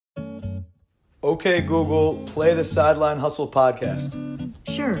Okay, Google, play the Sideline Hustle podcast.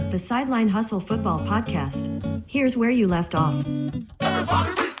 Sure, the Sideline Hustle Football Podcast. Here's where you left off. Everybody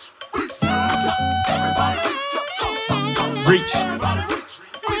reach to the top. Everybody reach Reach. Everybody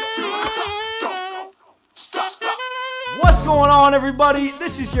reach to the top. Don't stop. What's going on, everybody?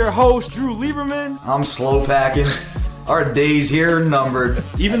 This is your host, Drew Lieberman. I'm slow packing. Our days here are numbered.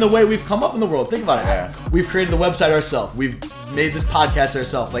 Even the way we've come up in the world, think about it. Yeah. We've created the website ourselves. We've made this podcast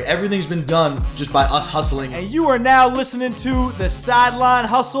ourselves. Like, everything's been done just by us hustling. And you are now listening to the Sideline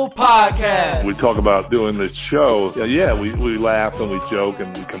Hustle podcast. We talk about doing this show. Yeah, we laugh and we joke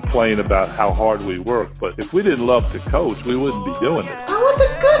and we complain about how hard we work. But if we didn't love to coach, we wouldn't be doing it. I want the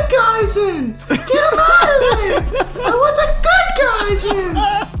good guys in. Get them out of there. I want the good guys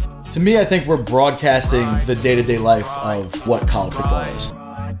in. To me, I think we're broadcasting the day-to-day life of what college football is.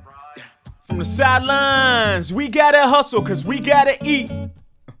 From the sidelines, we gotta hustle cause we gotta eat.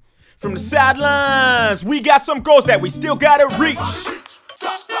 From the sidelines, we got some goals that we still gotta reach.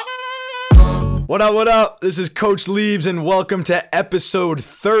 What up? This is Coach Liebs, and welcome to episode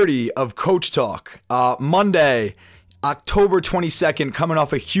 30 of Coach Talk. Monday, October 22nd, coming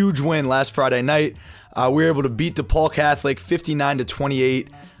off a huge win last Friday night. We were able to beat DePaul Catholic 59-28.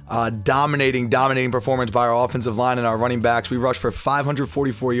 Dominating performance by our offensive line and our running backs. We rushed for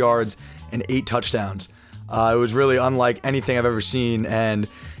 544 yards and 8 touchdowns. It was really unlike anything I've ever seen, and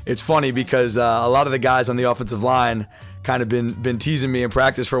it's funny because a lot of the guys on the offensive line kind of been teasing me in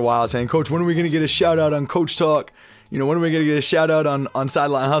practice for a while, saying, "Coach, when are we going to get a shout out on Coach Talk? When are we going to get a shout out on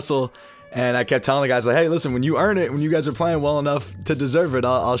Sideline Hustle?" And I kept telling the guys, like, "Hey, listen, when you earn it, when you guys are playing well enough to deserve it,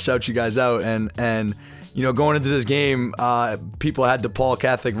 I'll shout you guys out." And going into this game, people had DePaul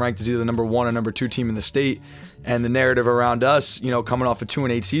Catholic ranked as either the number 1 or number 2 team in the state. And the narrative around us, coming off a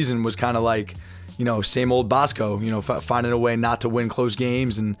 2-8 season was kind of like, same old Bosco, finding a way not to win close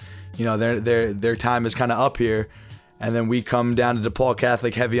games. And, their time is kind of up here. And then we come down to DePaul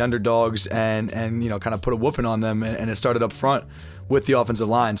Catholic, heavy underdogs, and kind of put a whooping on them. And it started up front with the offensive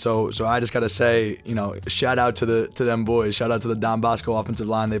line. So I just got to say, shout out to them boys. Shout out to the Don Bosco offensive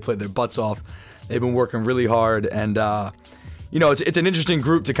line. They played their butts off. They've been working really hard, and it's an interesting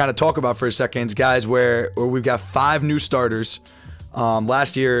group to kind of talk about for a second, guys. Where we've got 5 new starters.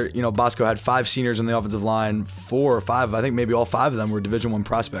 Last year, Bosco had 5 seniors on the offensive line, 4 or 5. I think maybe all 5 of them were Division I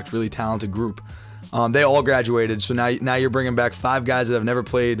prospects. Really talented group. They all graduated, so now you're bringing back 5 guys that have never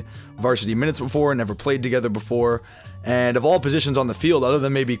played varsity minutes before, never played together before. And of all positions on the field, other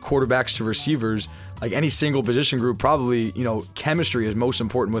than maybe quarterbacks to receivers, like any single position group, probably, chemistry is most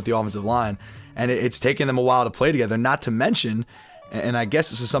important with the offensive line. And it's taken them a while to play together, not to mention, and I guess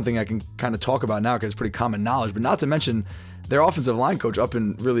this is something I can kind of talk about now because it's pretty common knowledge, but not to mention their offensive line coach up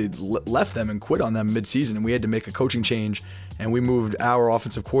and really left them and quit on them mid-season, and we had to make a coaching change, and we moved our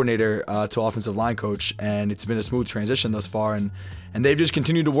offensive coordinator to offensive line coach, and it's been a smooth transition thus far, and they've just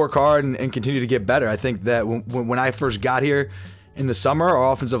continued to work hard and continue to get better. I think that when I first got here in the summer,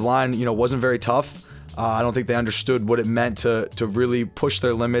 our offensive line, wasn't very tough. I don't think they understood what it meant to really push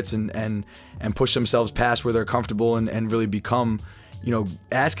their limits and push themselves past where they're comfortable and really become,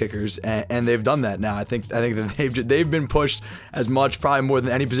 ass kickers. And they've done that now. I think that they've been pushed as much, probably more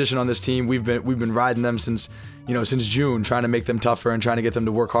than any position on this team. We've been riding them since June, trying to make them tougher and trying to get them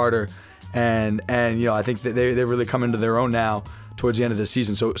to work harder. And I think that they really come into their own now towards the end of the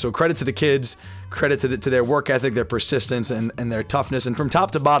season. So credit to the kids, credit to their work ethic, their persistence, and their toughness. And from top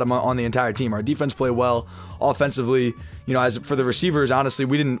to bottom on the entire team, our defense played well. Offensively, as for the receivers, honestly,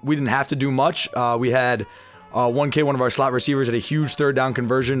 we didn't have to do much. We had 1K, one of our slot receivers, had a huge third down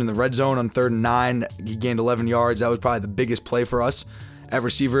conversion in the red zone on 3rd and 9. He gained 11 yards. That was probably the biggest play for us at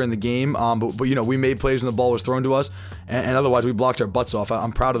receiver in the game. But we made plays when the ball was thrown to us, and otherwise we blocked our butts off.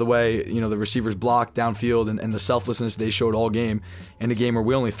 I'm proud of the way the receivers blocked downfield and the selflessness they showed all game in a game where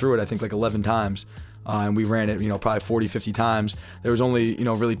we only threw it, I think, like 11 times. And we ran it, probably 40, 50 times. There was only,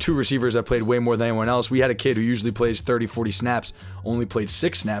 really 2 receivers that played way more than anyone else. We had a kid who usually plays 30, 40 snaps, only played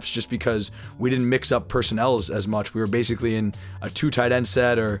 6 snaps just because we didn't mix up personnel as much. We were basically in a 2 tight end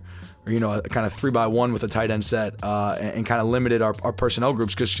set or a kind of 3-by-1 with a tight end set, and kind of limited our personnel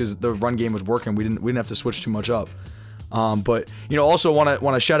groups because the run game was working. We didn't have to switch too much up. But also want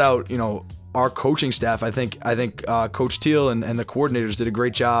to shout out our coaching staff. I think Coach Teal and the coordinators did a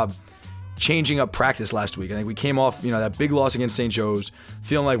great job changing up practice last week. I think we came off that big loss against St. Joe's,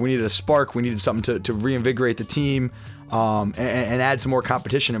 feeling like we needed a spark. We needed something to reinvigorate the team, and add some more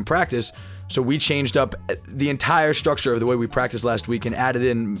competition in practice. So we changed up the entire structure of the way we practiced last week and added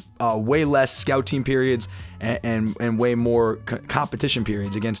in way less scout team periods and way more competition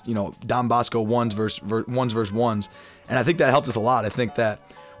periods against Don Bosco ones versus ones. And I think that helped us a lot. I think that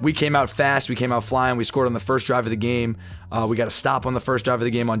we came out fast. We came out flying. We scored on the first drive of the game. We got a stop on the first drive of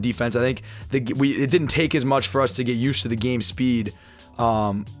the game on defense. I think it didn't take as much for us to get used to the game speed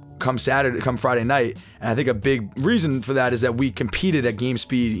come Friday night. And I think a big reason for that is that we competed at game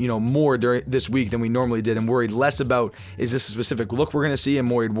speed, more during this week than we normally did, and worried less about, is this a specific look we're going to see, and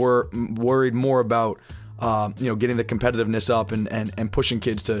worried more about getting the competitiveness up and pushing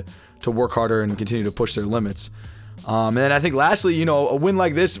kids to work harder and continue to push their limits. And then I think lastly, a win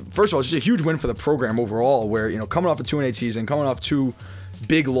like this, first of all, it's just a huge win for the program overall, where, coming off a 2-8 season, coming off 2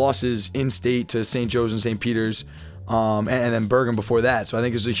 big losses in state to St. Joe's and St. Peter's, and then Bergen before that. So I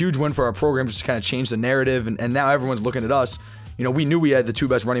think it's a huge win for our program just to kind of change the narrative. And now everyone's looking at us. We knew we had the 2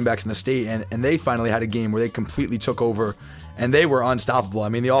 best running backs in the state, and they finally had a game where they completely took over, and they were unstoppable. I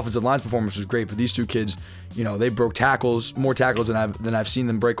mean, the offensive line's performance was great, but these 2 kids, they broke tackles, more tackles than I've seen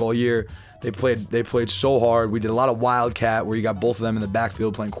them break all year. They played so hard. We did a lot of wildcat where you got both of them in the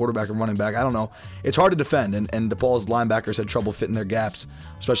backfield playing quarterback and running back. I don't know. It's hard to defend, and DePaul's linebackers had trouble fitting their gaps,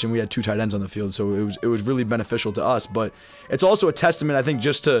 especially when we had 2 tight ends on the field. So it was really beneficial to us. But it's also a testament, I think,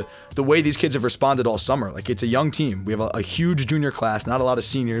 just to the way these kids have responded all summer. Like, it's a young team. We have a huge junior class, not a lot of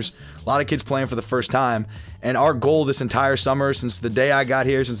seniors, a lot of kids playing for the first time. And our goal this entire summer, since the day I got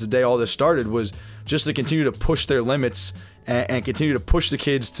here, since the day all this started, was just to continue to push their limits and continue to push the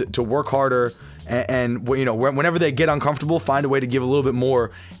kids to work harder, and whenever they get uncomfortable, find a way to give a little bit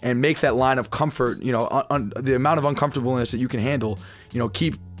more and make that line of comfort, the amount of uncomfortableness that you can handle,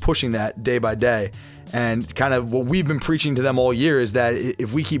 keep pushing that day by day. And kind of what we've been preaching to them all year is that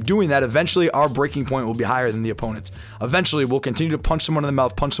if we keep doing that, eventually our breaking point will be higher than the opponent's. Eventually we'll continue to punch someone in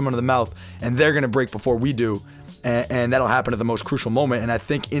the mouth, and they're going to break before we do. And that'll happen at the most crucial moment. And I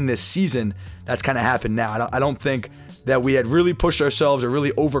think in this season, that's kind of happened now. I don't think that we had really pushed ourselves or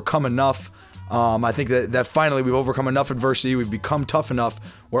really overcome enough. I think that finally we've overcome enough adversity. We've become tough enough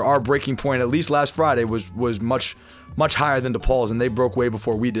where our breaking point, at least last Friday, was much higher than DePaul's, and they broke way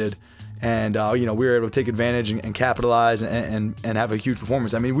before we did. And we were able to take advantage and capitalize and have a huge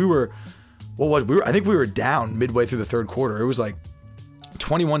performance. I mean, I think we were down midway through the third quarter. It was like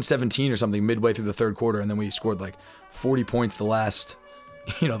 21-17 or something midway through the third quarter, and then we scored like 40 points the last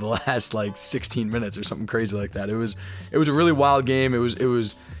like 16 minutes or something crazy like that. It was a really wild game. It was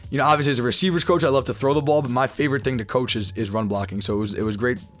obviously as a receivers coach, I love to throw the ball, but my favorite thing to coach is run blocking. So it was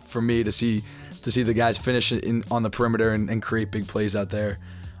great for me to see the guys finish on the perimeter and create big plays out there.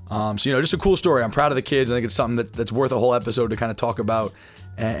 Just a cool story. I'm proud of the kids. I think it's something that's worth a whole episode to kind of talk about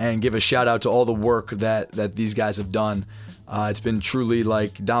and give a shout out to all the work that these guys have done. It's been truly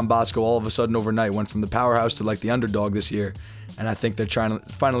like Don Bosco all of a sudden overnight went from the powerhouse to like the underdog this year. And I think they're trying to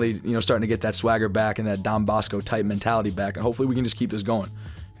finally, starting to get that swagger back and that Don Bosco type mentality back. And hopefully we can just keep this going.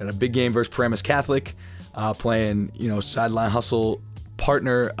 Got a big game versus Paramus Catholic, playing, sideline hustle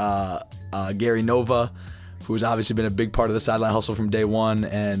partner Gary Nova, who's obviously been a big part of the sideline hustle from day one,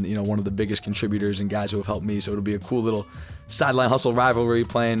 and one of the biggest contributors and guys who have helped me. So it'll be a cool little sideline hustle rivalry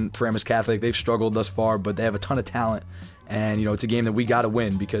playing Paramus Catholic. They've struggled thus far, but they have a ton of talent. And, it's a game that we got to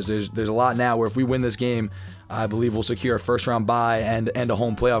win because there's a lot now where if we win this game, I believe we'll secure a first-round bye and a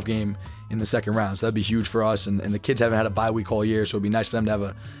home playoff game in the second round. So that'd be huge for us. And the kids haven't had a bye week all year, so it'd be nice for them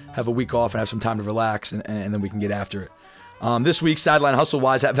to have a week off and have some time to relax, and then we can get after it. This week, sideline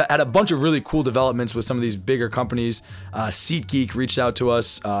hustle-wise, have had a bunch of really cool developments with some of these bigger companies. SeatGeek reached out to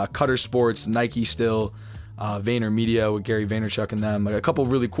us, Cutter Sports, Nike still, Vayner Media with Gary Vaynerchuk and them. Like a couple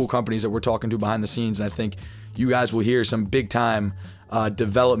of really cool companies that we're talking to behind the scenes, and I think you guys will hear some big time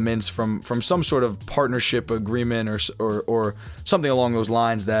developments from some sort of partnership agreement or something along those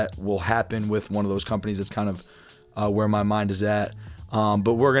lines that will happen with one of those companies. That's kind of where my mind is at.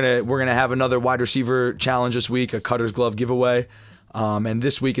 But we're gonna have another wide receiver challenge this week, a Cutter's Glove giveaway, and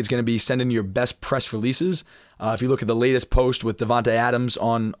this week it's gonna be sending your best press releases. If you look at the latest post with Devontae Adams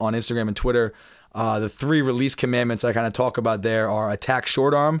on Instagram and Twitter, the 3 release commandments I kind of talk about there are attack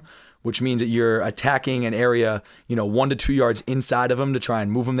short arm, which means that you're attacking an area, 1 to 2 yards inside of him to try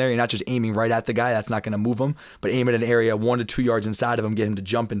and move him there. You're not just aiming right at the guy. That's not going to move him, but aim at an area 1 to 2 yards inside of him, get him to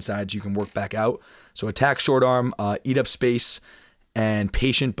jump inside so you can work back out. So attack short arm, eat up space, and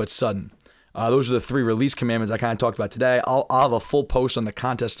patient but sudden. Those are the 3 release commandments I kind of talked about today. I'll have a full post on the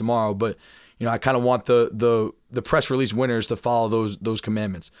contest tomorrow, but I kind of want the press release winners to follow those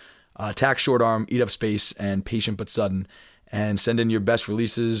commandments. Attack short arm, eat up space, and patient but sudden. And send in your best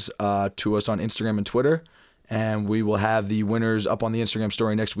releases to us on Instagram and Twitter, and we will have the winners up on the Instagram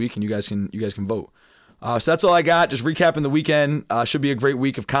story next week, and you guys can vote. So that's all I got. Just recapping the weekend. Should be a great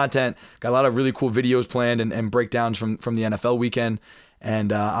week of content. Got a lot of really cool videos planned and breakdowns from the NFL weekend.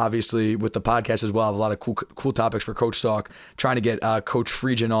 And obviously with the podcast as well, I have a lot of cool topics for Coach Talk. Trying to get Coach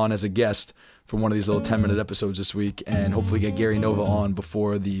Friedgen on as a guest for one of these little 10-minute episodes this week, and hopefully get Gary Nova on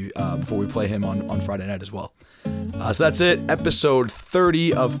before we play him on Friday night as well. So that's it. Episode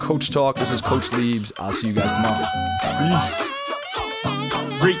 30 of Coach Talk. This is Coach Liebs. I'll see you guys tomorrow. Peace.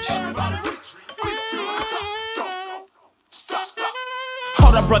 Reach.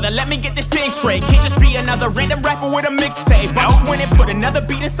 Hold up, brother, let me get this thing straight. Can't just be another random rapper with a mixtape. I just went and put another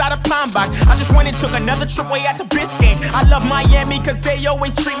beat inside a pine box. I just went and took another trip way out to Biscayne. I love Miami cause they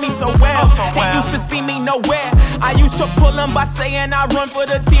always treat me so well. They used to see me nowhere. I used to pull them by saying I run for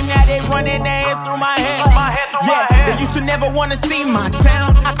the team. Now they running their hands through my head. Yeah, they used to never wanna see my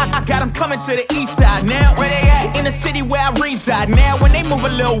town. I got them coming to the east side now. Where they at? In the city where I reside now. When they move a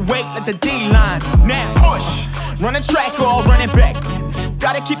little weight, let the D-line now. Run a track or run it back.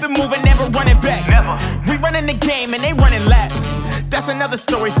 Gotta keep it moving, never running back. Never. We running the game and they running laps. That's another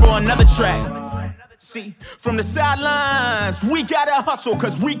story for another track. See, from the sidelines, we gotta hustle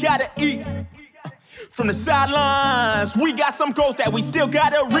cause we gotta eat. From the sidelines, we got some goals that we still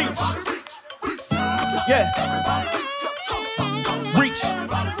gotta reach. Yeah. Reach.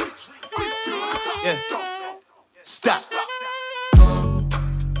 Yeah.